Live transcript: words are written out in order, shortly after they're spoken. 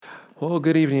Well,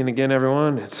 good evening again,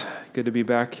 everyone. It's good to be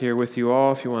back here with you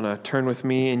all. If you want to turn with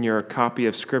me in your copy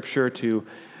of Scripture to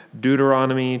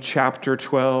Deuteronomy chapter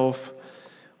 12,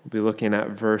 we'll be looking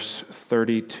at verse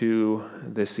 32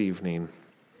 this evening.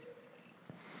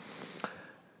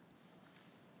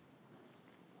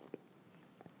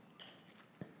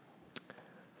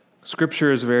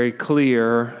 Scripture is very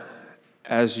clear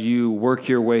as you work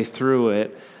your way through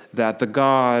it that the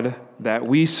God that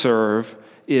we serve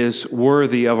is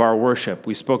worthy of our worship.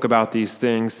 We spoke about these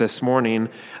things this morning,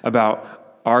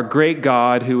 about our great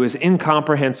God who is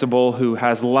incomprehensible, who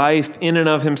has life in and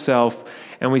of himself,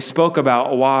 and we spoke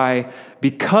about why,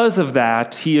 because of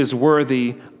that, he is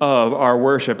worthy of our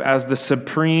worship. As the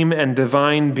supreme and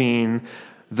divine being,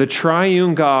 the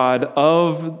triune God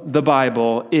of the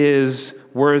Bible is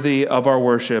worthy of our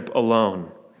worship alone.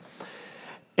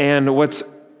 And what's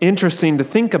interesting to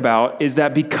think about is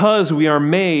that because we are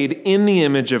made in the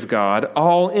image of God,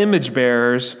 all image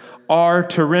bearers are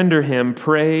to render him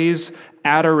praise,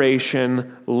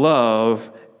 adoration,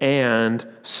 love, and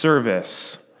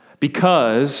service.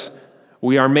 Because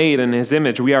we are made in his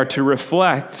image, we are to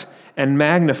reflect and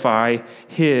magnify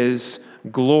his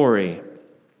glory.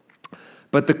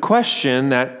 But the question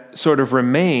that sort of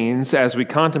remains as we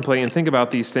contemplate and think about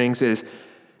these things is,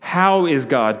 how is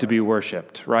God to be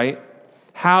worshiped, right?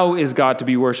 How is God to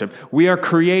be worshiped? We are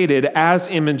created as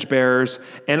image bearers,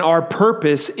 and our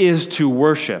purpose is to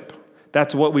worship.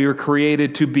 That's what we were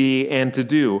created to be and to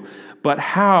do. But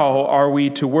how are we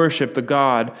to worship the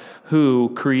God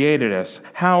who created us?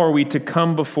 How are we to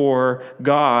come before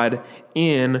God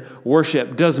in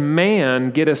worship? Does man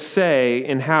get a say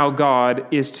in how God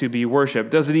is to be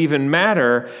worshiped? Does it even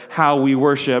matter how we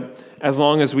worship as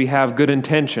long as we have good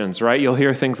intentions, right? You'll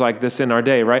hear things like this in our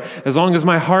day, right? As long as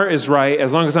my heart is right,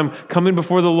 as long as I'm coming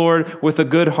before the Lord with a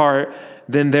good heart,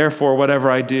 then therefore whatever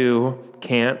I do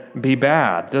can't be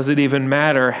bad. Does it even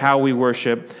matter how we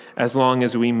worship as long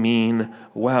as we mean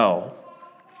well?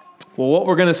 Well, what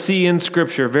we're going to see in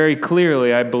Scripture very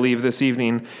clearly, I believe, this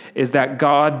evening is that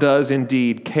God does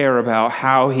indeed care about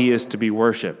how he is to be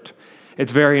worshiped.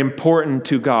 It's very important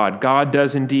to God. God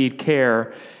does indeed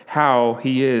care how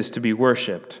he is to be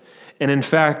worshiped. And in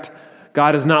fact,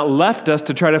 God has not left us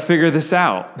to try to figure this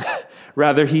out.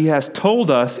 Rather, he has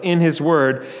told us in his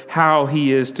word how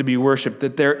he is to be worshiped,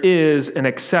 that there is an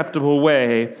acceptable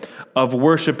way of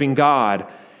worshiping God,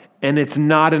 and it's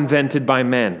not invented by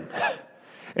men.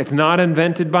 It's not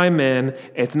invented by men.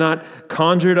 It's not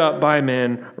conjured up by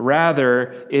men.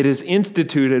 Rather, it is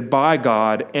instituted by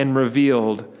God and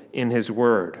revealed in his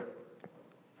word.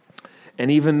 And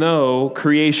even though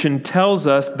creation tells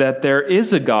us that there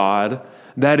is a God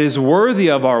that is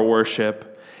worthy of our worship,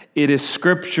 it is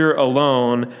Scripture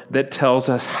alone that tells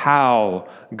us how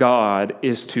God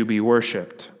is to be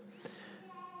worshiped.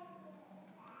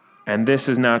 And this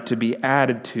is not to be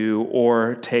added to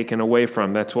or taken away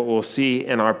from. That's what we'll see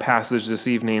in our passage this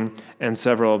evening and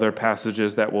several other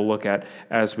passages that we'll look at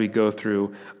as we go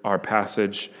through our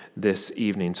passage this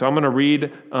evening. So I'm going to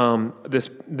read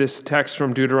this text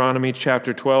from Deuteronomy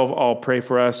chapter 12. I'll pray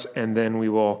for us, and then we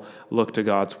will look to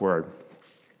God's word.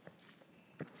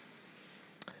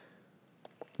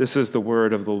 This is the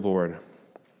word of the Lord.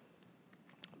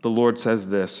 The Lord says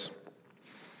this: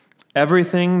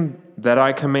 "Everything that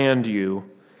I command you,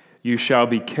 you shall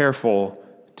be careful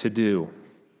to do.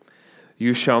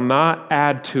 You shall not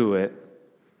add to it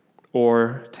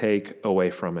or take away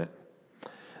from it."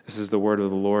 This is the word of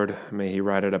the Lord. May he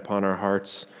write it upon our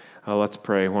hearts. Let's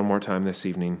pray one more time this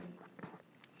evening.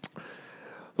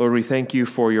 Lord, we thank you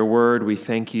for your word. We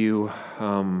thank you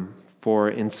for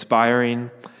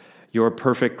inspiring your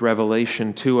perfect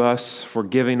revelation to us, for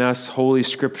giving us Holy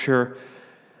Scripture,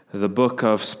 the book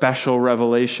of special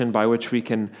revelation by which we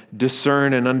can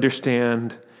discern and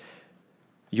understand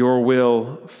your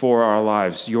will for our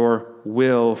lives, your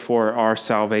will for our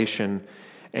salvation,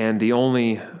 and the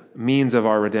only means of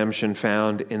our redemption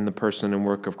found in the person and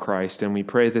work of Christ. And we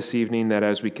pray this evening that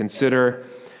as we consider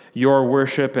your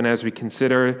worship and as we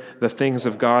consider the things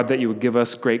of God, that you would give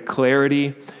us great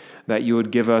clarity, that you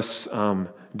would give us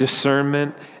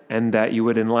discernment, and that you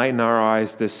would enlighten our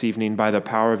eyes this evening by the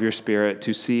power of your Spirit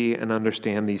to see and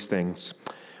understand these things.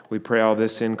 We pray all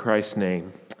this in Christ's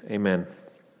name. Amen.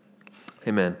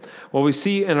 Amen. Well, we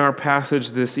see in our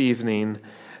passage this evening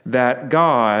that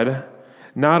God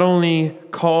not only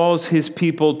calls his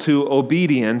people to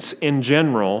obedience in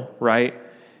general, right?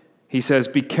 He says,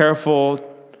 be careful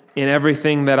in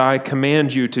everything that I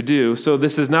command you to do. So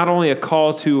this is not only a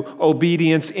call to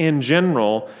obedience in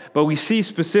general, but we see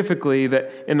specifically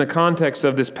that in the context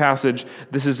of this passage,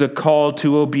 this is a call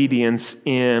to obedience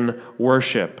in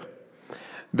worship.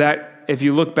 that if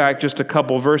you look back just a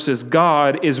couple verses,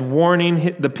 God is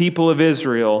warning the people of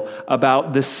Israel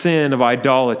about the sin of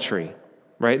idolatry,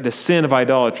 right? The sin of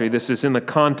idolatry. This is in the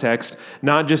context,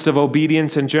 not just of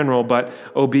obedience in general, but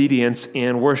obedience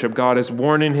in worship. God is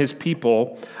warning his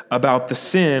people about the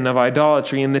sin of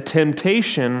idolatry and the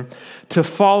temptation to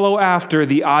follow after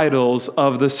the idols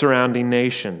of the surrounding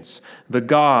nations, the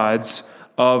gods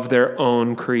of their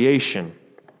own creation.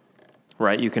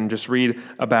 Right? You can just read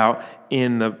about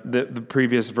in the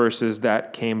previous verses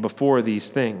that came before these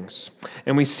things.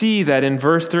 And we see that in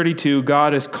verse 32,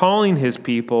 God is calling his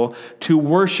people to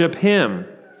worship him,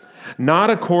 not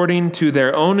according to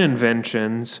their own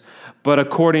inventions, but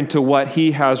according to what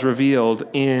he has revealed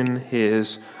in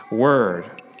his word.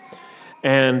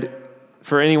 And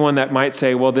for anyone that might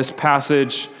say, well, this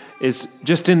passage is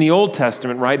just in the Old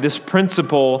Testament, right? This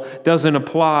principle doesn't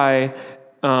apply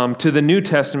to the New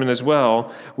Testament as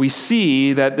well. We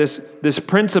see that this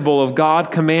principle of God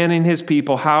commanding his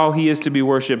people how he is to be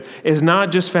worshiped is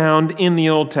not just found in the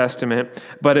Old Testament,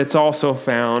 but it's also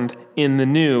found in the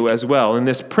New as well. And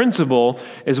this principle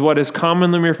is what is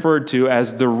commonly referred to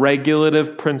as the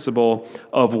regulative principle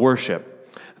of worship.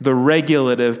 The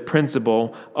regulative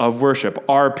principle of worship,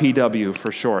 RPW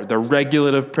for short, the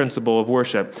regulative principle of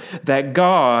worship, that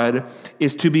God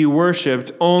is to be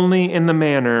worshiped only in the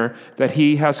manner that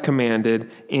he has commanded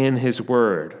in his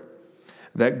word.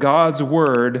 That God's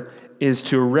word is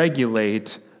to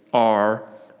regulate our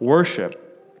worship.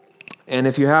 And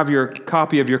if you have your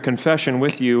copy of your confession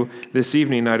with you this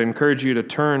evening, I'd encourage you to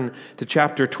turn to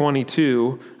chapter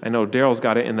 22. I know Daryl's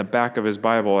got it in the back of his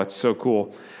Bible. That's so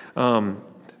cool.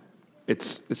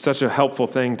 It's such a helpful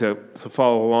thing to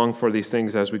follow along for these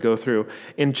things as we go through.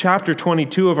 In chapter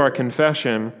 22 of our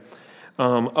confession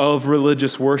of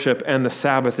religious worship and the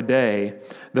Sabbath day,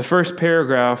 the first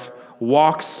paragraph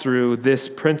walks through this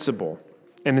principle.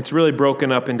 And it's really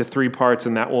broken up into three parts,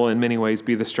 and that will in many ways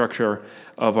be the structure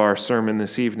of our sermon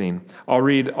this evening. I'll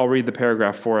read the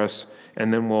paragraph for us,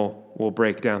 and then we'll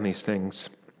break down these things.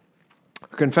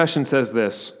 Our confession says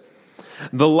this: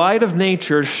 the light of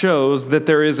nature shows that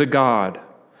there is a God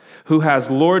who has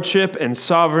lordship and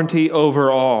sovereignty over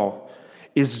all,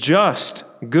 is just,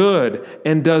 good,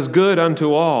 and does good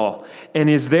unto all, and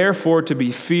is therefore to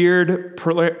be feared,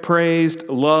 praised,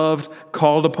 loved,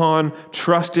 called upon,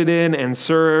 trusted in, and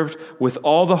served with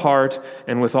all the heart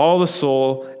and with all the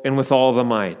soul and with all the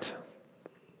might.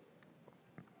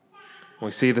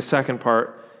 We see the second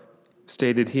part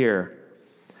stated here.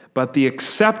 But the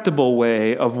acceptable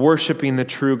way of worshiping the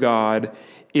true God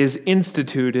is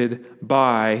instituted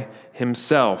by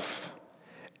himself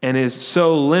and is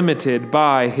so limited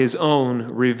by his own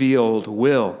revealed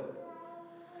will.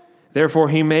 Therefore,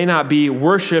 he may not be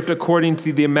worshiped according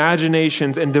to the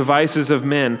imaginations and devices of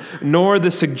men, nor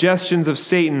the suggestions of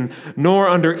Satan, nor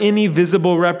under any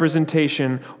visible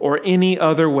representation or any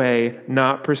other way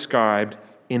not prescribed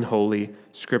in Holy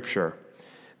Scripture.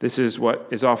 This is what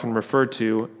is often referred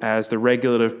to as the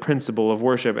regulative principle of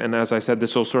worship. And as I said,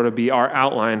 this will sort of be our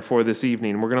outline for this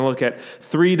evening. We're going to look at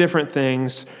three different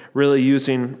things, really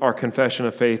using our confession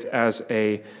of faith as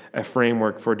a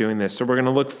framework for doing this. So we're going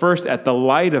to look first at the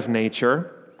light of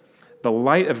nature. The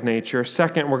light of nature.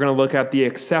 Second, we're going to look at the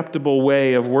acceptable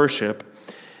way of worship.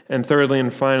 And thirdly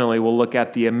and finally, we'll look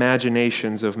at the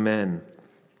imaginations of men.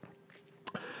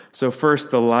 So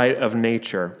first, the light of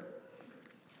nature.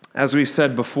 As we've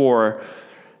said before,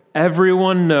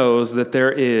 everyone knows that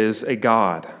there is a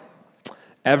God.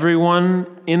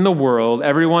 Everyone in the world,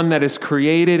 everyone that is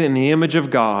created in the image of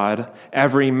God,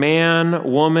 every man,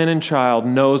 woman, and child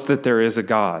knows that there is a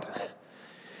God.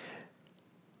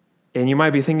 And you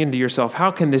might be thinking to yourself,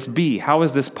 how can this be? How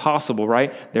is this possible,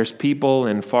 right? There's people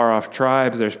in far-off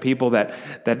tribes. There's people that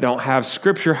don't have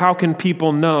Scripture. How can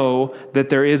people know that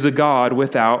there is a God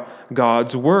without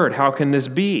God's Word? How can this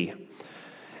be?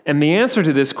 And the answer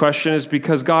to this question is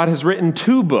because God has written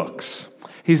two books.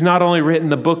 He's not only written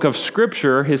the book of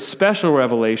Scripture, his special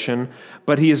revelation,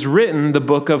 but he has written the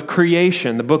book of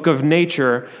creation, the book of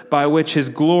nature, by which his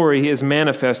glory is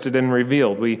manifested and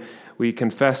revealed. We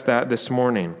confess that this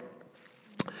morning.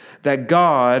 That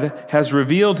God has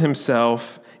revealed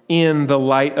himself in the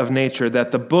light of nature, that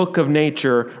the book of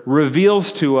nature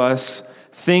reveals to us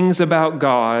things about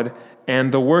God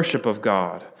and the worship of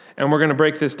God. And we're going to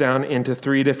break this down into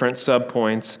three different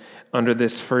subpoints under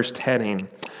this first heading.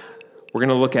 We're going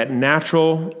to look at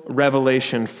natural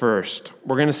revelation first.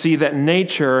 We're going to see that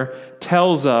nature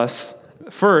tells us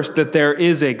first that there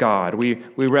is a God. We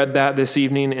read that this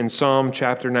evening in Psalm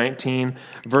chapter 19,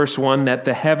 verse 1, that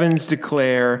the heavens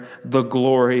declare the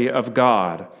glory of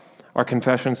God. Our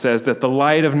confession says that the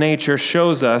light of nature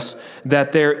shows us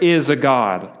that there is a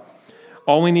God.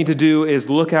 All we need to do is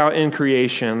look out in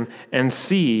creation and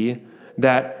see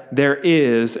that there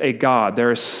is a God.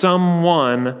 There is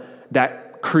someone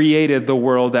that created the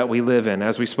world that we live in,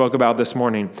 as we spoke about this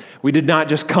morning. We did not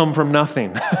just come from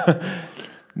nothing.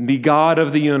 The God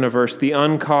of the universe, the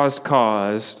uncaused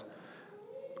cause,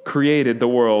 created the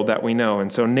world that we know.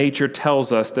 And so nature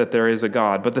tells us that there is a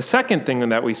God. But the second thing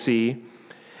that we see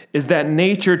is that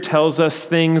nature tells us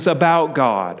things about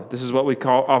God. This is what we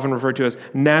often refer to as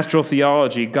natural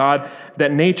theology.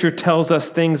 That nature tells us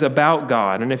things about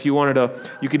God. And if you wanted to,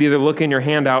 you could either look in your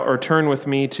handout or turn with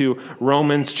me to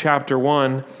Romans chapter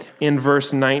 1 in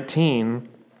verse 19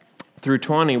 through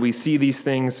 20. We see these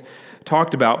things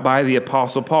talked about by the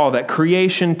Apostle Paul, that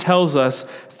creation tells us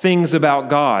things about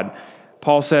God.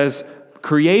 Paul says,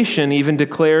 creation even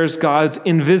declares God's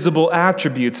invisible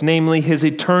attributes, namely his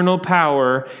eternal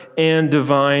power and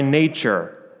divine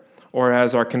nature. Or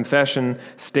as our confession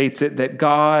states it, that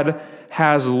God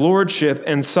has lordship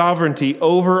and sovereignty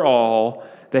over all,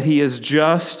 that he is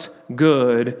just,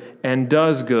 good, and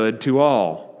does good to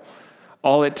all.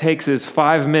 All it takes is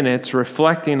 5 minutes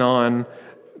reflecting on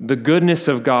the goodness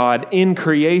of God in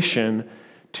creation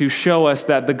to show us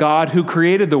that the God who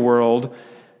created the world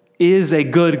is a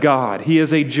good God. He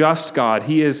is a just God.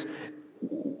 He is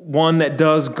one that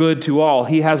does good to all.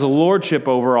 He has a lordship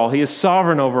over all. He is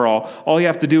sovereign over all. All you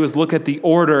have to do is look at the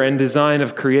order and design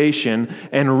of creation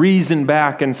and reason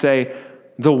back and say,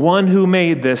 the one who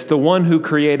made this, the one who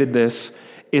created this,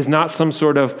 is not some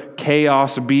sort of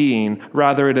chaos being.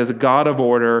 Rather, it is a God of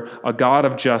order, a God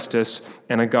of justice,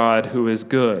 and a God who is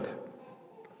good.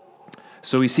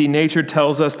 So we see nature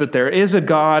tells us that there is a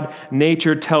God.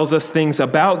 Nature tells us things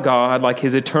about God, like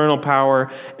his eternal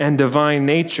power and divine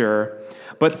nature.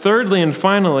 But thirdly and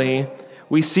finally,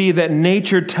 we see that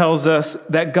nature tells us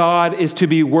that God is to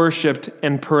be worshiped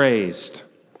and praised.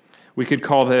 We could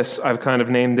call this, I've kind of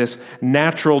named this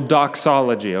natural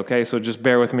doxology, okay? So just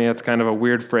bear with me. That's kind of a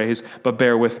weird phrase, but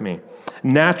bear with me.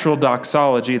 Natural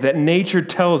doxology, that nature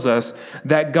tells us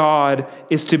that God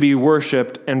is to be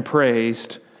worshiped and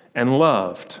praised and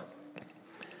loved.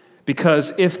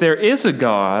 Because if there is a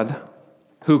God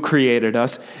who created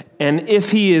us, and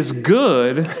if he is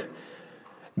good,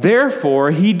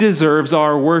 therefore he deserves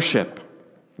our worship,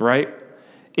 right?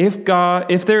 If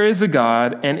there is a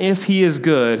God, and if he is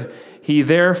good, he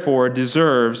therefore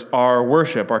deserves our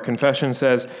worship. Our confession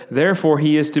says, therefore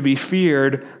he is to be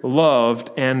feared, loved,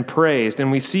 and praised.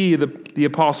 And we see the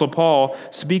Apostle Paul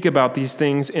speak about these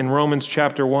things in Romans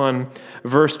chapter 1,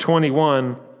 verse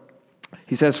 21.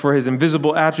 He says, for his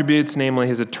invisible attributes, namely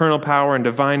his eternal power and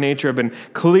divine nature, have been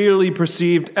clearly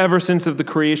perceived ever since of the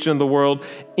creation of the world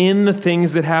in the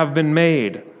things that have been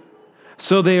made.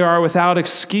 So they are without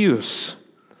excuse.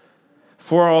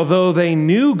 For although they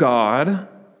knew God,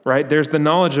 right, there's the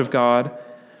knowledge of God,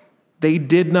 they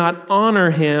did not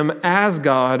honor him as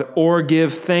God or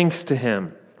give thanks to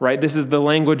him, right? This is the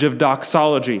language of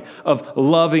doxology, of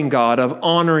loving God, of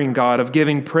honoring God, of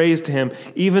giving praise to him,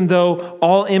 even though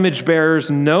all image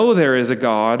bearers know there is a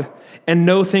God and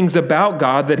know things about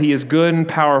God, that he is good and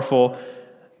powerful,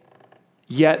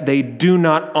 yet they do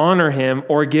not honor him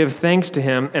or give thanks to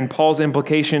him. And Paul's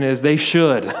implication is they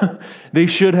should. They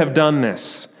should have done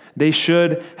this. They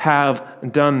should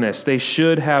have done this. They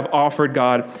should have offered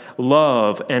God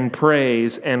love and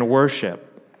praise and worship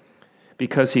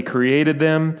because he created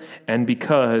them and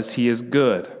because he is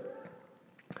good.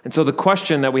 And so the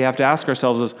question that we have to ask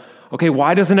ourselves is, okay,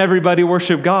 why doesn't everybody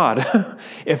worship God?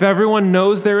 If everyone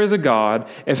knows there is a God,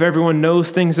 if everyone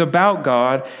knows things about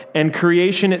God, and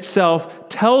creation itself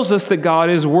tells us that God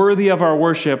is worthy of our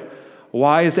worship,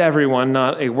 why is everyone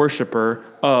not a worshiper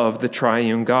of the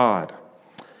triune God?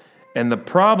 And the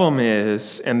problem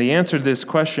is, and the answer to this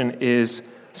question is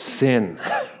sin.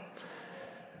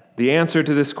 The answer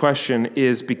to this question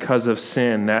is because of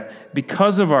sin. That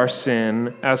because of our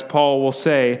sin, as Paul will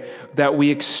say, that we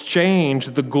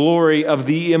exchange the glory of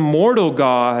the immortal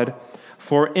God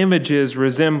for images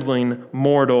resembling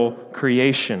mortal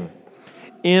creation.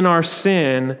 In our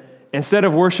sin, instead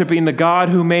of worshiping the God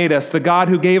who made us, the God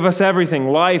who gave us everything,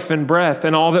 life and breath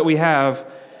and all that we have,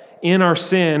 in our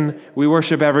sin, we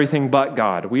worship everything but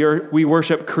God. We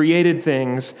worship created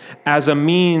things as a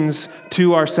means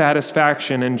to our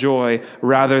satisfaction and joy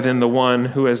rather than the one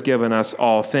who has given us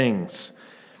all things.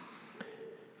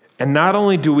 And not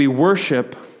only do we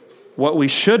worship what we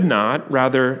should not,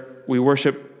 rather we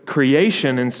worship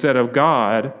creation instead of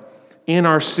God, in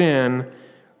our sin,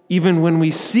 even when we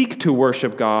seek to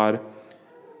worship God,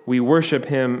 we worship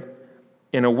him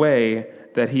in a way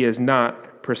that he is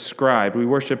not prescribed. We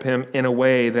worship him in a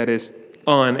way that is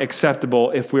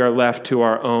unacceptable if we are left to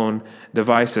our own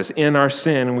devices. In our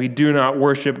sin, we do not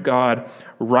worship God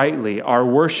rightly. Our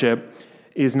worship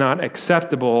is not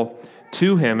acceptable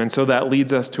to him. And so that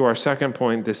leads us to our second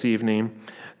point this evening,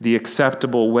 the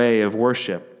acceptable way of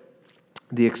worship.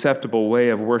 The acceptable way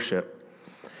of worship.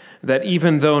 That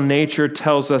even though nature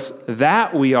tells us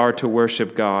that we are to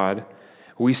worship God,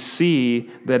 we see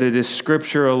that it is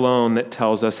Scripture alone that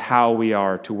tells us how we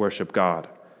are to worship God.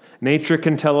 Nature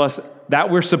can tell us that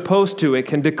we're supposed to. It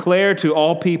can declare to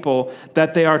all people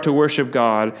that they are to worship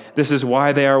God. This is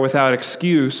why they are without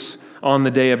excuse on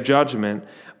the day of judgment.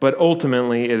 But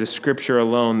ultimately, it is Scripture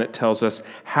alone that tells us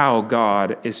how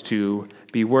God is to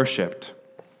be worshiped.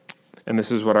 And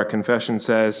this is what our confession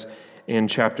says in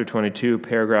chapter 22,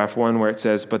 paragraph 1, where it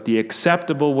says, "But the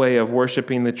acceptable way of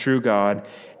worshiping the true God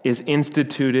is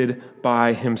instituted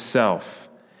by himself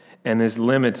and is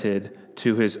limited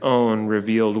to his own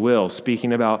revealed will,"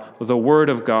 speaking about the Word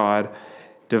of God,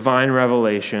 divine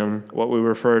revelation, what we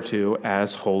refer to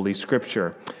as Holy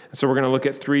Scripture. So we're going to look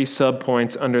at 3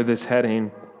 subpoints under this heading.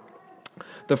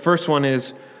 The first one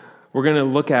is we're going to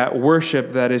look at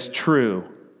worship that is true.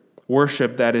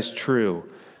 Worship that is true.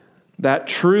 That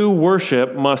true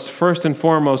worship must first and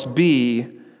foremost be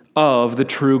of the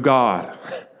true God.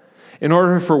 In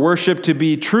order for worship to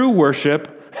be true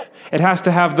worship, it has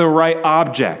to have the right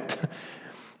object.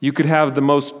 You could have the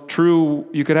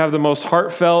most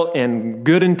heartfelt and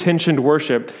good-intentioned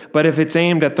worship, but if it's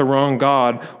aimed at the wrong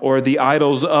God or the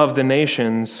idols of the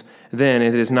nations, then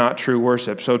it is not true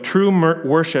worship. So true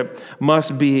worship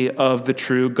must be of the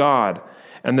true God.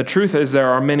 And the truth is there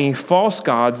are many false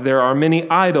gods, there are many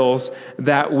idols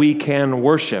that we can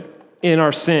worship in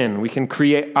our sin. We can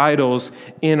create idols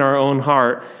in our own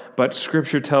heart, but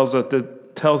Scripture tells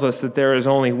us that there is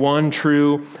only one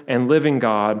true and living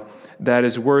God that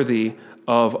is worthy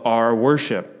of our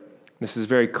worship. This is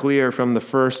very clear from the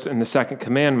first and the second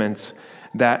commandments,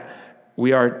 that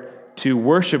we are to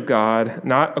worship God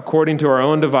not according to our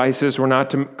own devices. We're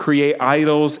not to create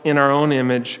idols in our own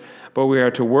image, but we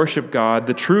are to worship God,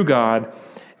 the true God,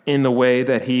 in the way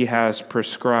that he has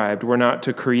prescribed. We're not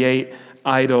to create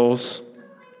idols,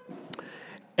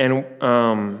 and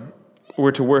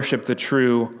we're to worship the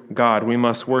true God. We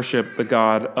must worship the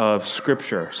God of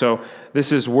Scripture. So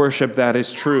this is worship that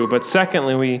is true. But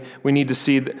secondly, we need to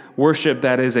see worship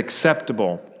that is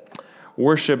acceptable.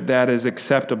 Worship that is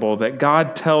acceptable, that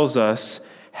God tells us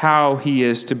how he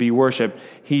is to be worshiped.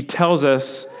 He tells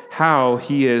us how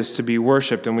he is to be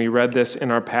worshiped. And we read this in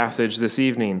our passage this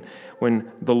evening when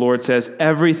the Lord says,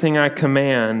 "Everything I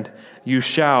command, you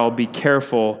shall be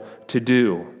careful to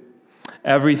do."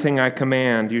 Everything I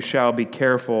command, you shall be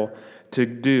careful to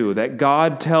do. That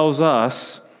God tells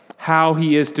us how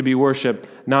he is to be worshiped,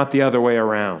 not the other way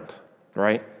around,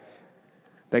 right?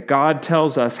 That God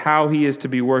tells us how he is to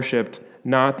be worshiped,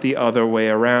 not the other way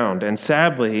around. And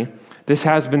sadly, this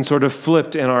has been sort of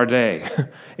flipped in our day.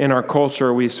 In our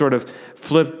culture, we've sort of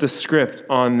flipped the script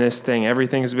on this thing.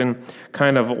 Everything's been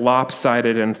kind of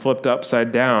lopsided and flipped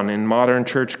upside down. In modern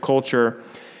church culture,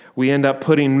 we end up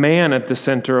putting man at the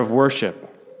center of worship.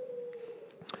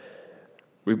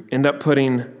 We end up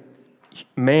putting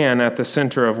man at the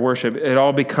center of worship. It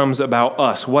all becomes about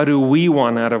us. What do we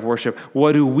want out of worship?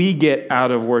 What do we get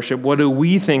out of worship? What do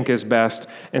we think is best,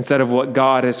 instead of what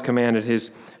God has commanded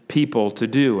his people to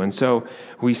do? And so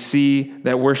we see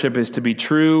that worship is to be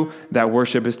true, that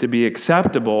worship is to be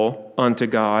acceptable unto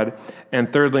God. And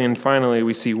thirdly and finally,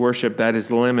 we see worship that is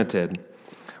limited.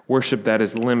 Worship that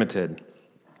is limited.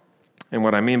 And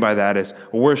what I mean by that is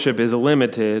worship is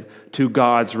limited to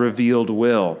God's revealed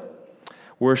will.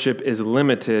 Worship is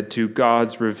limited to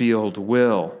God's revealed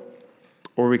will.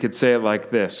 Or we could say it like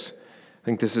this. I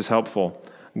think this is helpful.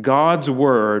 God's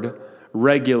word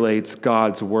regulates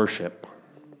God's worship.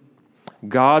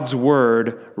 God's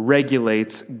word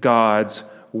regulates God's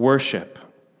worship.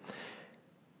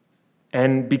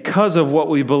 And because of what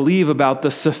we believe about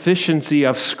the sufficiency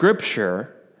of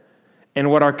Scripture, and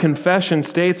what our confession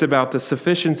states about the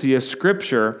sufficiency of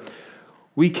Scripture,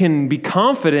 we can be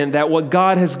confident that what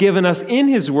God has given us in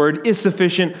his word is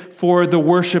sufficient for the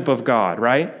worship of God,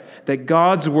 right? That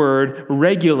God's word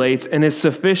regulates and is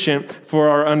sufficient for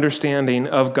our understanding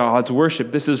of God's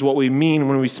worship. This is what we mean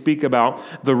when we speak about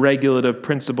the regulative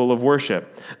principle of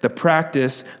worship. The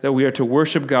practice that we are to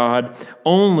worship God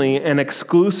only and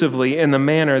exclusively in the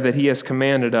manner that he has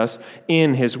commanded us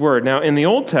in his word. Now, in the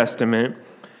Old Testament,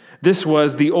 This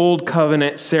was the Old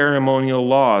Covenant ceremonial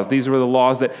laws. These were the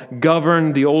laws that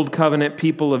governed the Old Covenant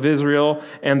people of Israel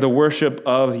and the worship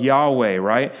of Yahweh,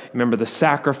 right? Remember the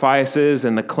sacrifices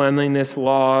and the cleanliness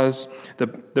laws,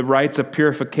 the rites of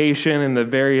purification and the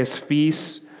various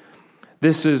feasts.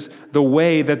 This is the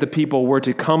way that the people were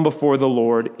to come before the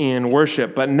Lord in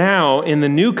worship. But now, in the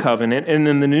New Covenant and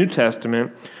in the New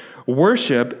Testament,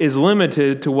 worship is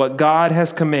limited to what God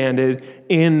has commanded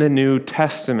in the New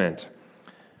Testament,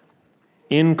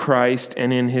 in Christ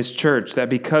and in his church. That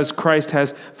because Christ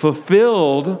has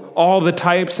fulfilled all the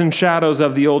types and shadows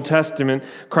of the Old Testament,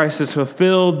 Christ has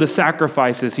fulfilled the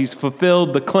sacrifices, he's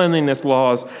fulfilled the cleanliness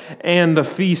laws and the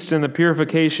feasts and the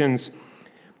purifications,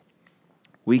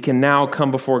 we can now come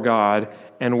before God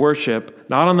and worship,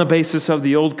 not on the basis of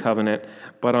the Old Covenant,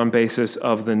 but on basis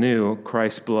of the new,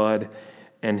 Christ's blood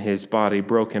and his body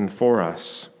broken for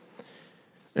us.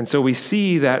 And so we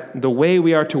see that the way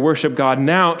we are to worship God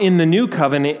now in the New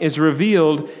Covenant is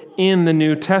revealed in the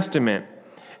New Testament.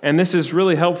 And this is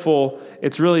really helpful.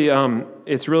 It's really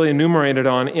enumerated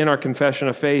on in our Confession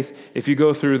of Faith. If you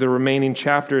go through the remaining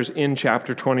chapters in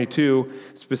chapter 22,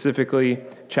 specifically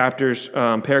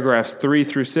paragraphs 3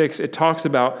 through 6, it talks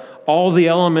about all the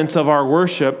elements of our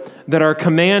worship that are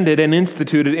commanded and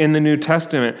instituted in the New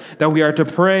Testament. That we are to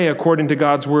pray according to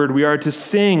God's word. We are to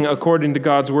sing according to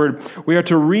God's word. We are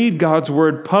to read God's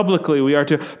word publicly. We are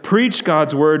to preach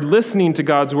God's word, listening to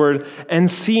God's word, and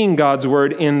seeing God's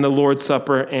word in the Lord's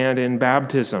Supper and in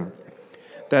baptism.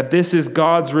 That this is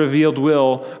God's revealed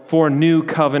will for new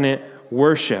covenant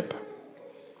worship.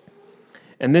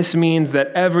 And this means that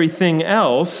everything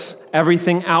else,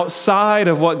 everything outside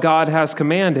of what God has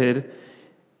commanded,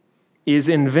 is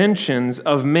inventions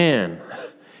of man.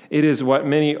 It is what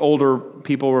many older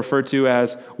people refer to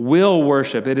as will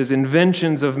worship. It is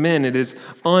inventions of men. It is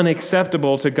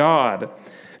unacceptable to God.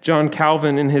 John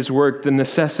Calvin, in his work, The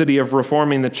Necessity of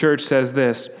Reforming the Church, says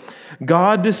this: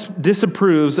 God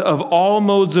disapproves of all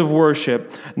modes of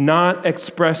worship not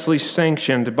expressly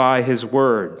sanctioned by his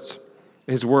word.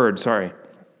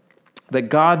 That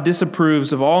God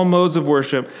disapproves of all modes of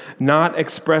worship not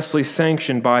expressly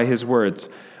sanctioned by his words.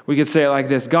 We could say it like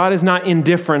this: God is not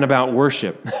indifferent about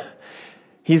worship.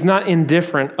 He's not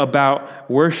indifferent about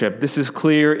worship. This is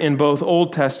clear in both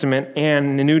Old Testament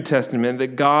and the New Testament,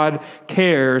 that God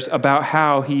cares about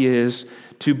how he is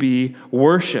to be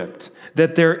worshiped.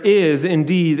 That there is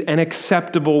indeed an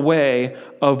acceptable way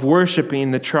of worshiping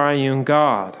the triune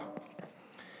God.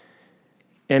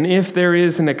 And if there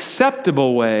is an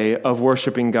acceptable way of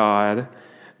worshiping God,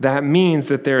 that means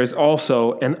that there is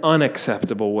also an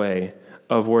unacceptable way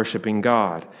of worshiping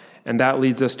God. And that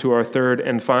leads us to our third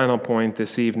and final point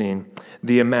this evening: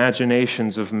 the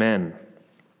imaginations of men.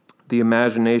 The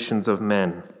imaginations of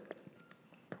men.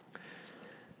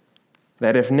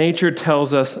 That if nature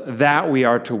tells us that we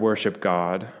are to worship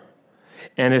God,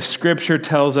 and if Scripture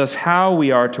tells us how we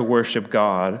are to worship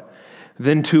God,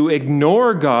 then to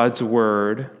ignore God's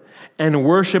word and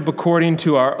worship according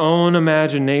to our own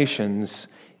imaginations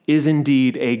is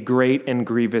indeed a great and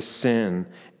grievous sin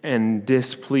and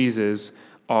displeases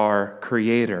our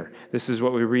Creator. This is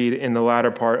what we read in the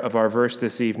latter part of our verse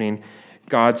this evening.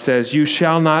 God says, "You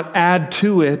shall not add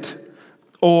to it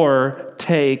or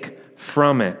take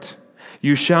from it."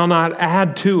 You shall not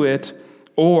add to it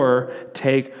or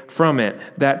take from it.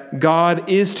 That God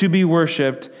is to be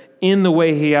worshiped in the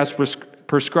way he has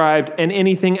prescribed, and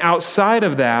anything outside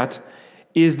of that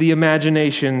is the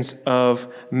imaginations of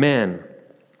men.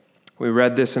 We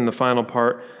read this in the final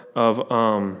part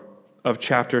of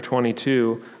chapter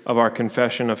 22 of our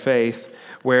Confession of Faith,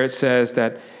 where it says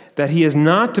that he is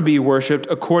not to be worshipped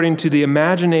according to the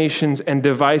imaginations and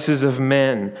devices of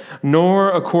men,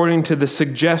 nor according to the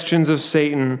suggestions of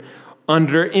Satan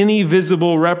under any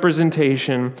visible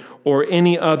representation or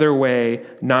any other way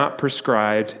not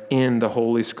prescribed in the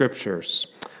Holy Scriptures.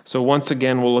 So once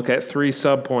again, we'll look at 3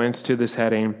 subpoints to this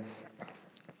heading.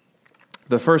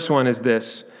 The first one is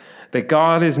this: that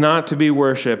God is not to be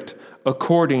worshipped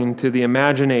according to the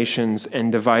imaginations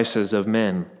and devices of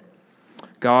men.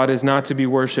 God is not to be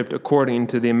worshipped according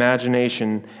to the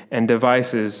imagination and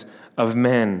devices of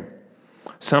men,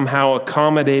 somehow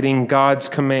accommodating God's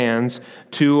commands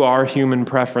to our human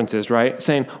preferences, right?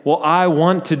 Saying, well, I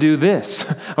want to do this,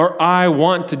 or I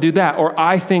want to do that, or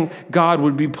I think God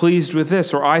would be pleased with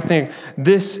this, or I think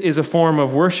this is a form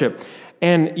of worship.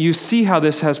 And you see how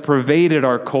this has pervaded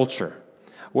our culture,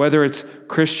 whether it's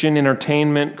Christian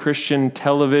entertainment, Christian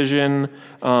television,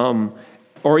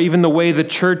 or even the way the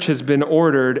church has been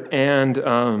ordered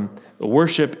and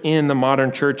worship in the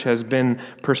modern church has been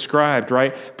prescribed,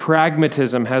 right?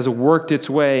 Pragmatism has worked its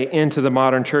way into the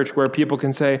modern church where people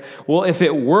can say, well, if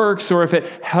it works or if it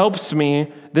helps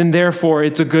me, then therefore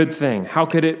it's a good thing. How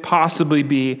could it possibly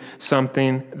be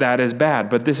something that is bad?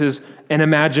 But this is an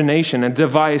imagination, a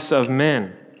device of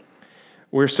men.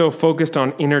 We're so focused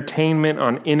on entertainment,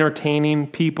 on entertaining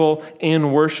people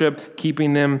in worship,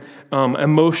 keeping them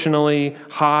emotionally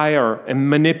high or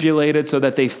manipulated so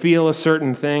that they feel a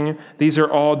certain thing. These are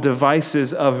all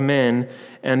devices of men,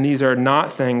 and these are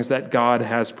not things that God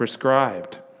has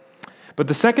prescribed. But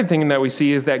the second thing that we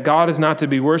see is that God is not to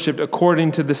be worshiped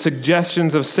according to the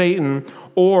suggestions of Satan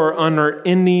or under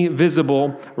any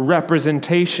visible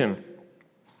representation.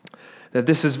 That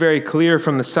this is very clear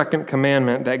from the second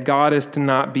commandment, that God is to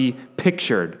not be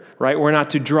pictured, right? We're not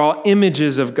to draw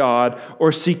images of God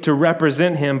or seek to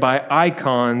represent him by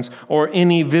icons or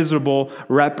any visible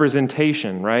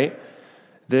representation, right?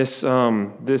 This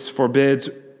forbids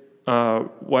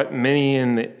what many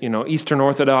in the Eastern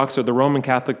Orthodox or the Roman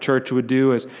Catholic Church would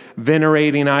do, is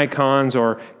venerating icons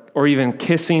or even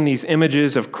kissing these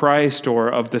images of Christ or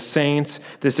of the saints.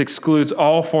 This excludes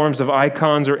all forms of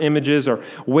icons or images or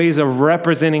ways of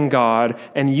representing God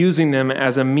and using them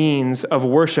as a means of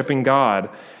worshiping God.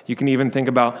 You can even think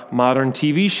about modern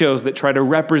TV shows that try to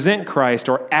represent Christ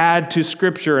or add to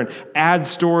Scripture and add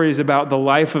stories about the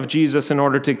life of Jesus in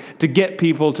order to get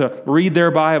people to read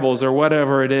their Bibles or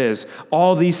whatever it is.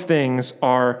 All these things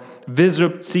are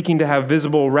seeking to have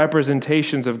visible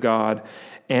representations of God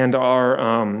and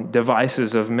are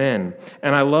devices of men.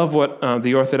 And I love what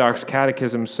the Orthodox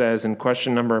Catechism says in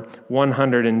question number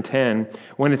 110.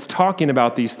 When it's talking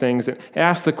about these things, it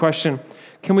asks the question,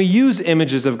 can we use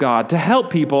images of God to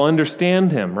help people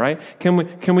understand him, right?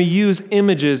 Can we use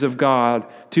images of God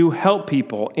to help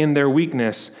people in their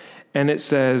weakness? And it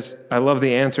says, I love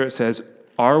the answer, it says,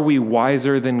 are we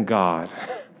wiser than God?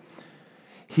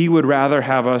 He would rather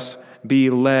have us be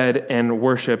led and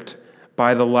worshiped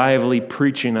by the lively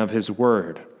preaching of his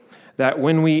word. That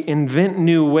when we invent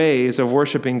new ways of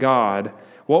worshiping God,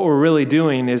 what we're really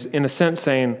doing is, in a sense,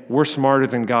 saying we're smarter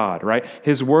than God, right?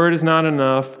 His word is not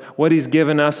enough. What he's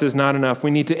given us is not enough.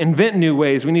 We need to invent new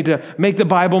ways. We need to make the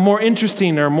Bible more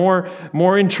interesting or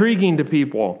more intriguing to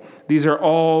people. These are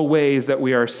all ways that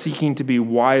we are seeking to be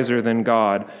wiser than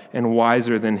God and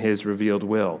wiser than his revealed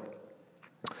will.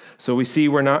 So we see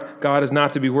God is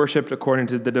not to be worshipped according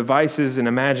to the devices and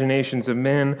imaginations of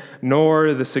men,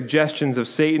 nor the suggestions of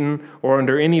Satan, or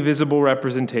under any visible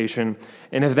representation.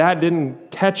 And if that didn't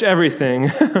catch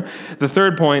everything, the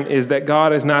third point is that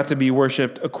God is not to be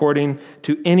worshipped according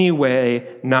to any way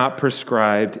not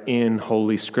prescribed in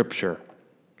Holy Scripture.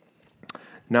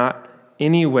 Not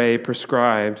any way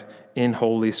prescribed in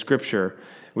Holy Scripture.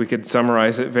 We could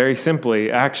summarize it very simply.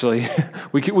 Actually,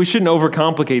 we shouldn't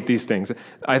overcomplicate these things.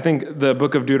 I think the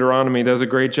book of Deuteronomy does a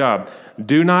great job.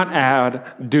 Do not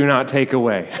add, do not take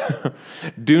away.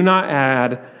 Do not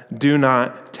add, do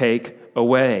not take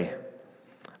away.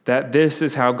 That this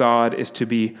is how God is to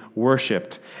be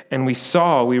worshiped. And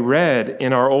we read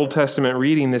in our Old Testament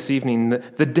reading this evening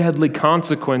the deadly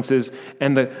consequences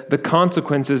and the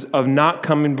consequences of not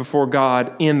coming before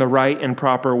God in the right and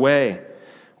proper way.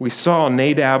 We saw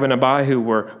Nadab and Abihu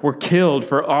were killed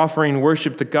for offering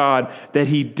worship to God that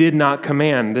he did not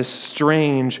command, this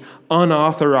strange,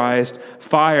 unauthorized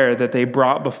fire that they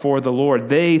brought before the Lord.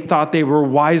 They thought they were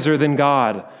wiser than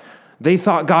God. They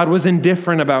thought God was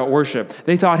indifferent about worship.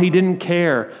 They thought he didn't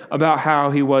care about how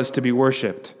he was to be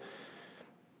worshiped.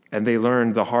 And they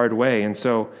learned the hard way. And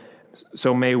so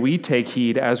may we take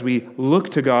heed as we look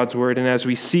to God's word and as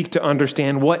we seek to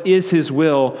understand what is his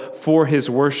will for his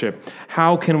worship.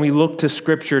 How can we look to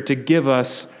Scripture to give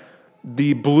us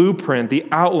the blueprint, the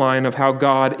outline of how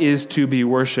God is to be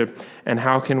worshiped, and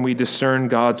how can we discern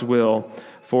God's will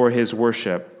for his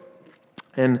worship?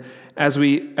 And as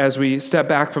we step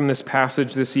back from this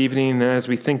passage this evening and as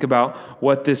we think about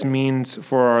what this means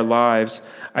for our lives,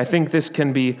 I think this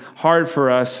can be hard for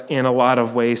us in a lot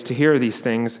of ways to hear these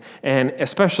things. And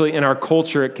especially in our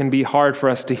culture, it can be hard for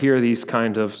us to hear these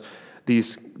kind of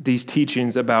these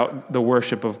teachings about the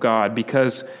worship of God,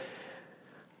 because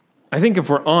I think if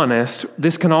we're honest,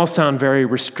 this can all sound very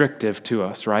restrictive to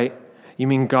us, right? You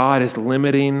mean God is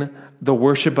limiting the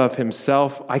worship of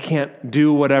himself? I can't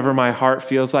do whatever my heart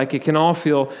feels like. It can all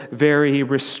feel very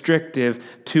restrictive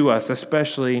to us,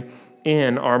 especially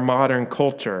in our modern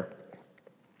culture.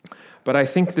 But I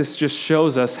think this just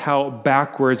shows us how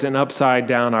backwards and upside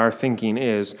down our thinking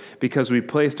is, because we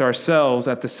placed ourselves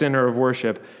at the center of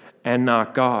worship and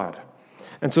not God.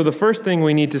 And so the first thing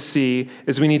we need to see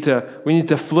is we need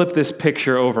to flip this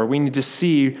picture over. We need to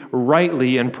see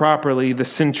rightly and properly the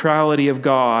centrality of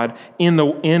God in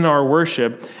our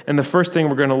worship. And the first thing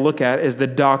we're going to look at is the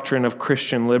doctrine of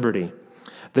Christian liberty.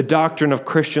 The doctrine of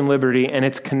Christian liberty and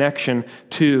its connection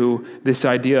to this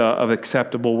idea of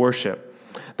acceptable worship.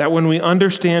 That when we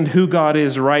understand who God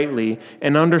is rightly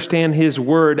and understand His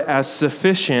word as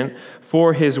sufficient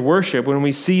for His worship, when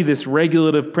we see this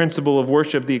regulative principle of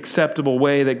worship, the acceptable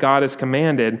way that God has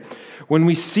commanded, when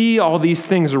we see all these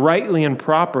things rightly and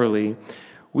properly,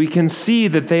 we can see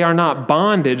that they are not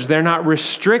bondage, they're not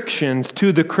restrictions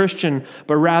to the Christian,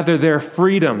 but rather their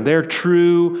freedom, their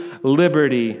true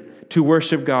liberty to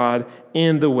worship God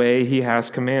in the way He has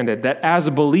commanded. That as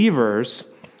believers,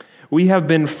 we have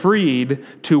been freed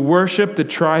to worship the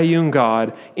triune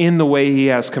God in the way He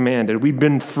has commanded. We've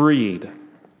been freed.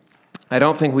 I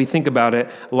don't think we think about it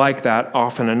like that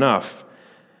often enough.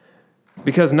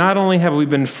 Because not only have we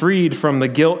been freed from the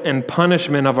guilt and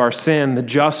punishment of our sin, the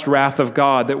just wrath of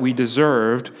God that we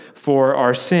deserved for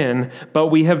our sin, but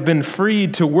we have been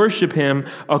freed to worship Him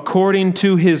according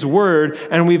to His word,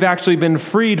 and we've actually been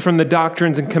freed from the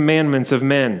doctrines and commandments of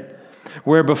men.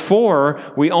 Where before,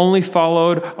 we only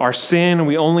followed our sin,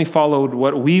 we only followed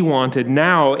what we wanted.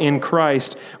 Now, in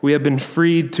Christ, we have been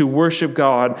freed to worship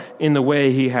God in the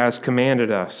way He has commanded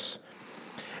us.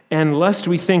 And lest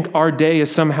we think our day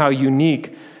is somehow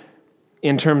unique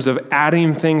in terms of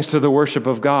adding things to the worship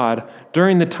of God,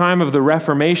 during the time of the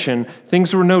Reformation,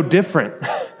 things were no different.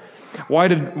 Why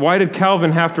did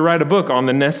Calvin have to write a book on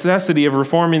the necessity of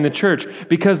reforming the church?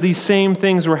 Because these same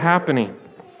things were happening.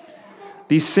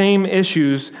 These same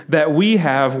issues that we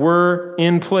have were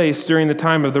in place during the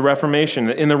time of the Reformation.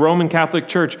 In the Roman Catholic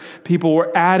Church, people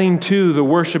were adding to the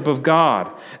worship of God.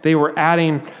 They were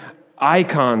adding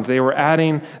icons. They were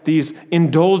adding these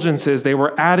indulgences. They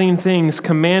were adding things,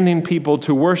 commanding people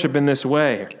to worship in this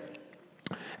way.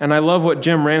 And I love what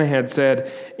Jim Ranahan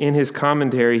said in his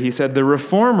commentary. He said, the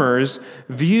Reformers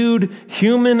viewed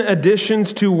human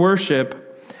additions to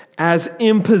worship as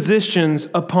impositions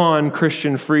upon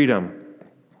Christian freedom.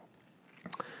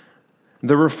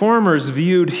 The Reformers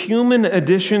viewed human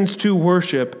additions to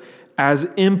worship as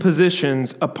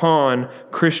impositions upon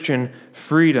Christian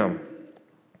freedom.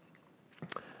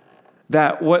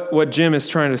 That what Jim is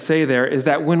trying to say there is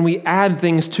that when we add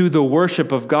things to the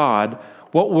worship of God,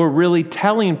 what we're really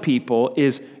telling people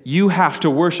is you have to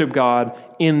worship God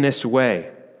in this way.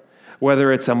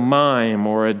 Whether it's a mime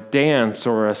or a dance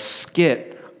or a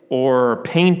skit or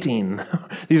painting.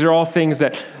 These are all things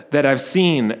that I've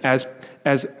seen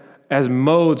as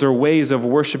modes or ways of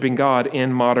worshiping God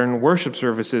in modern worship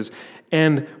services.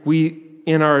 And we,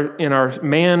 in our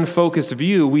man-focused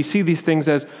view, we see these things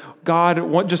as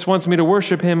God just wants me to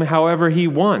worship Him however He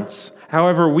wants,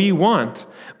 however we want.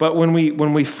 But when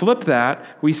we flip that,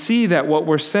 we see that what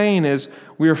we're saying is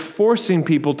we are forcing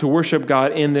people to worship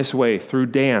God in this way, through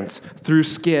dance, through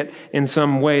skit, in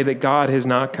some way that God has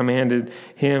not commanded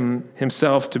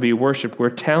Himself to be worshiped.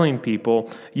 We're telling people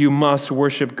you must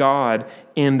worship God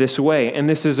in this way. And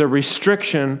this is a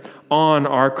restriction on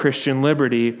our Christian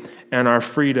liberty and our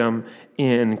freedom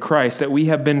in Christ, that we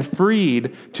have been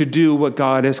freed to do what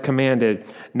God has commanded,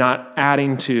 not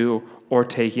adding to or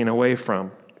taking away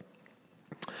from.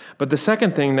 But the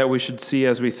second thing that we should see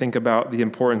as we think about the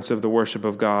importance of the worship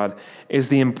of God is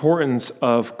the importance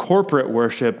of corporate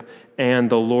worship and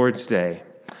the Lord's Day.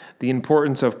 The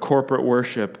importance of corporate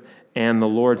worship and the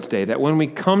Lord's Day. That when we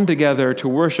come together to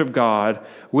worship God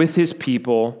with His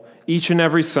people each and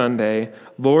every Sunday,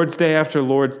 Lord's Day after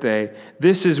Lord's Day,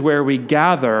 this is where we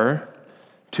gather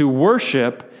to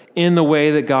worship in the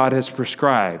way that God has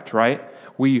prescribed, right?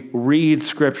 We read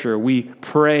Scripture, we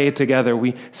pray together,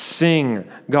 we sing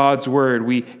God's Word,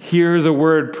 we hear the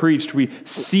Word preached, we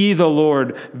see the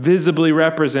Lord visibly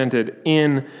represented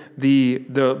in the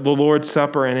Lord's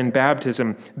Supper and in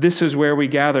baptism. This is where we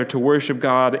gather to worship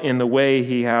God in the way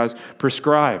He has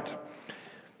prescribed.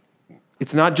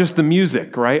 It's not just the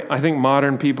music, right? I think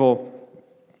modern people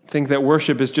think that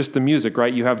worship is just the music,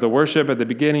 right? You have the worship at the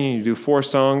beginning, you do 4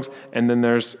 songs, and then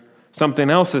there's something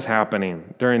else is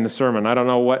happening during the sermon. I don't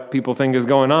know what people think is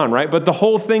going on, right? But the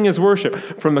whole thing is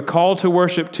worship. From the call to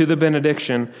worship to the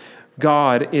benediction,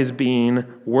 God is being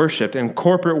worshiped. And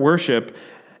corporate worship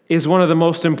is one of the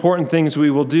most important things we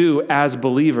will do as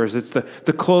believers. It's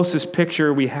the closest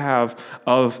picture we have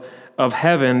of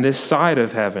heaven, this side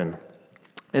of heaven.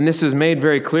 And this is made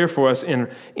very clear for us in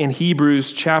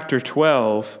Hebrews chapter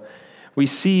 12. We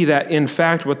see that, in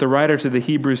fact, what the writer to the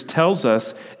Hebrews tells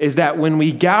us is that when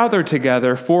we gather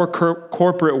together for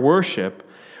corporate worship,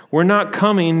 We're not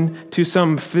coming to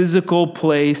some physical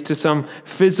place, to some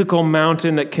physical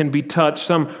mountain that can be touched,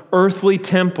 some earthly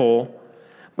temple,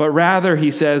 but rather,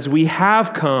 he says, we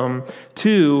have come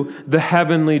to the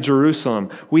heavenly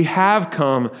Jerusalem. We have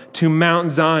come to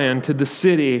Mount Zion, to the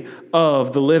city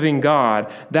of the living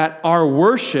God, that our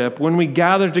worship, when we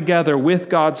gather together with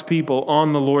God's people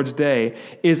on the Lord's day,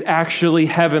 is actually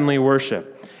heavenly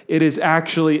worship. It is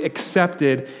actually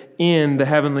accepted in the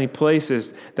heavenly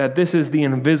places, that this is the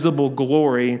invisible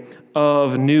glory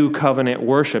of new covenant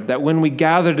worship. That when we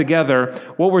gather together,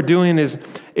 what we're doing is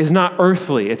not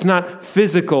earthly. It's not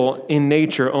physical in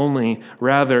nature only.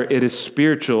 Rather, it is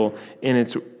spiritual in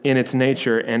its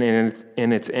nature and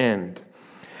in its end.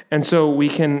 And so we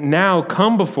can now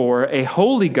come before a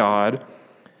holy God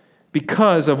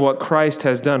because of what Christ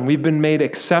has done. We've been made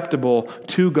acceptable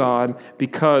to God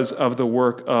because of the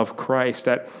work of Christ.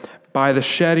 That by the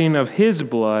shedding of his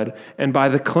blood and by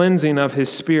the cleansing of his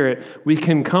Spirit, we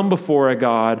can come before a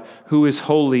God who is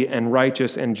holy and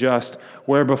righteous and just,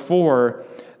 where before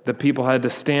the people had to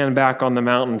stand back on the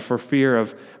mountain for fear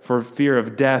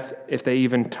of death if they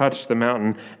even touched the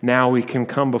mountain. Now we can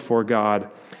come before God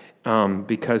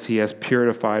because he has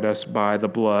purified us by the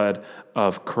blood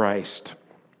of Christ.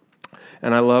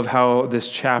 And I love how this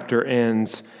chapter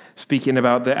ends, speaking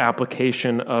about the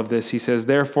application of this. He says,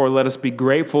 therefore, let us be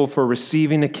grateful for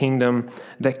receiving a kingdom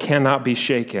that cannot be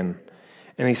shaken.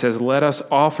 And he says, let us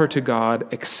offer to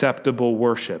God acceptable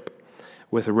worship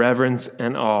with reverence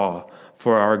and awe,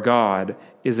 for our God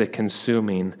is a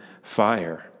consuming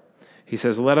fire. He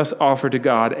says, let us offer to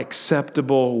God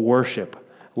acceptable worship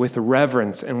with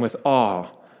reverence and with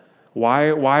awe. Why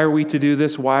are we to do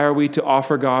this? Why are we to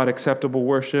offer God acceptable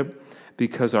worship?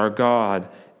 Because our God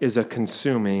is a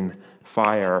consuming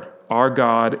fire. Our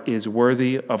God is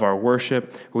worthy of our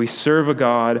worship. We serve a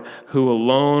God who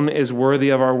alone is worthy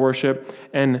of our worship.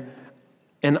 And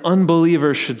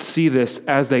unbelievers should see this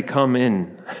as they come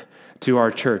in to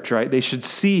our church, right? They should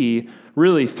see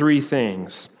really three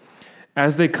things.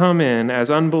 As they come in, as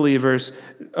unbelievers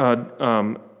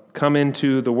come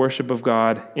into the worship of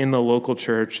God in the local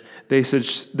church, they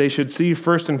should see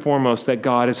first and foremost that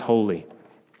God is holy.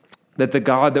 That the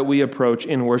God that we approach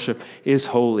in worship is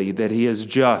holy, that he is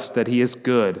just, that he is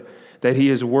good, that he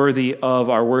is worthy of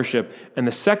our worship. And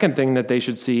the second thing that they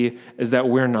should see is that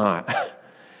we're not.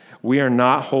 We are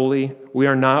not holy. We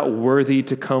are not worthy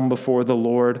to come before the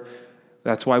Lord.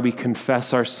 That's why we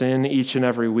confess our sin each and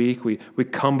every week. We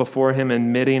come before him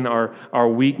admitting our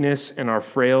weakness and our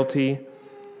frailty.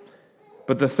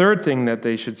 But the third thing that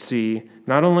they should see,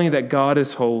 not only that God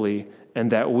is holy and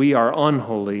that we are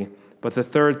unholy, but the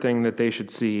third thing that they should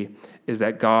see is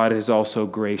that God is also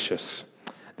gracious,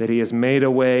 that he has made a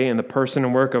way in the person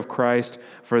and work of Christ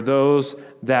for those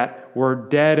that were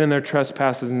dead in their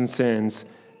trespasses and sins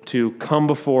to come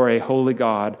before a holy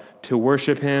God, to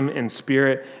worship him in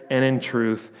spirit and in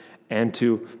truth, and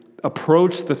to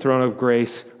approach the throne of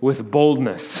grace with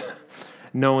boldness,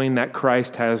 knowing that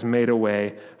Christ has made a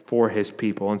way for his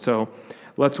people. And so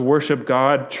let's worship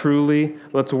God truly.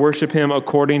 Let's worship him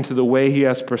according to the way he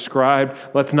has prescribed.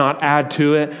 Let's not add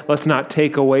to it. Let's not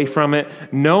take away from it,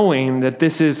 knowing that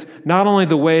this is not only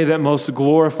the way that most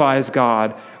glorifies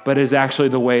God, but is actually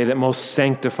the way that most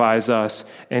sanctifies us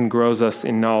and grows us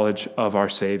in knowledge of our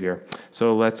Savior.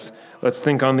 So let's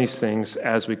think on these things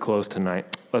as we close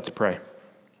tonight. Let's pray.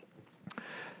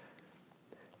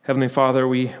 Heavenly Father,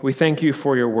 we thank you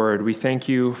for your word. We thank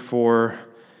you for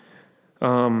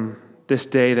this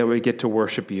day that we get to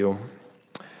worship you.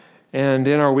 And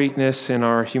in our weakness, in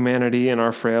our humanity, in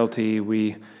our frailty,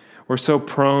 we're so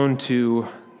prone to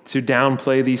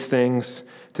downplay these things,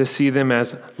 to see them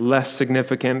as less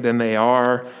significant than they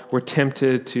are. We're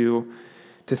tempted to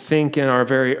think in our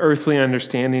very earthly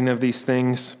understanding of these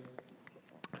things.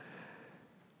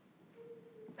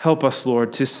 Help us,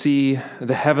 Lord, to see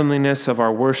the heavenliness of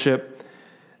our worship,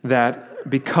 that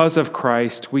because of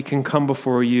Christ, we can come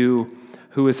before you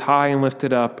who is high and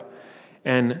lifted up,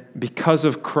 and because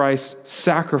of Christ's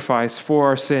sacrifice for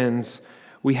our sins,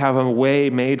 we have a way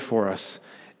made for us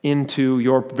into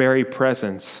your very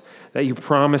presence, that you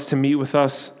promise to meet with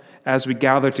us as we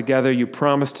gather together. You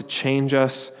promise to change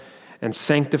us and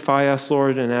sanctify us,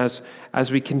 Lord, and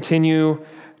as we continue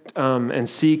and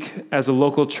seek as a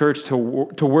local church to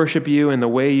worship you in the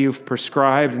way you've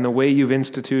prescribed, in the way you've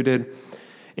instituted,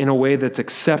 in a way that's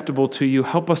acceptable to you.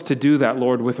 Help us to do that,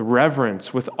 Lord, with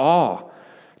reverence, with awe,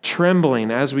 trembling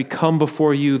as we come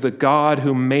before you, the God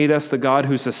who made us, the God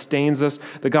who sustains us,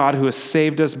 the God who has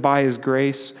saved us by his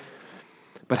grace.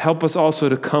 But help us also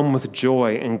to come with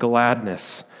joy and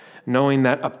gladness, knowing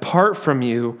that apart from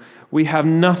you, we have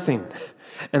nothing.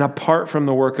 And apart from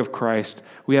the work of Christ,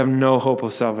 we have no hope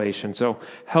of salvation. So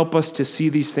help us to see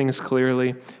these things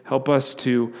clearly. Help us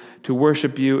to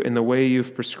worship you in the way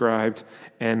you've prescribed,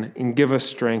 and give us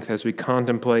strength as we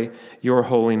contemplate your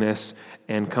holiness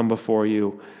and come before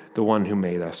you, the one who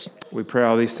made us. We pray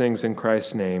all these things in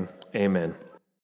Christ's name. Amen.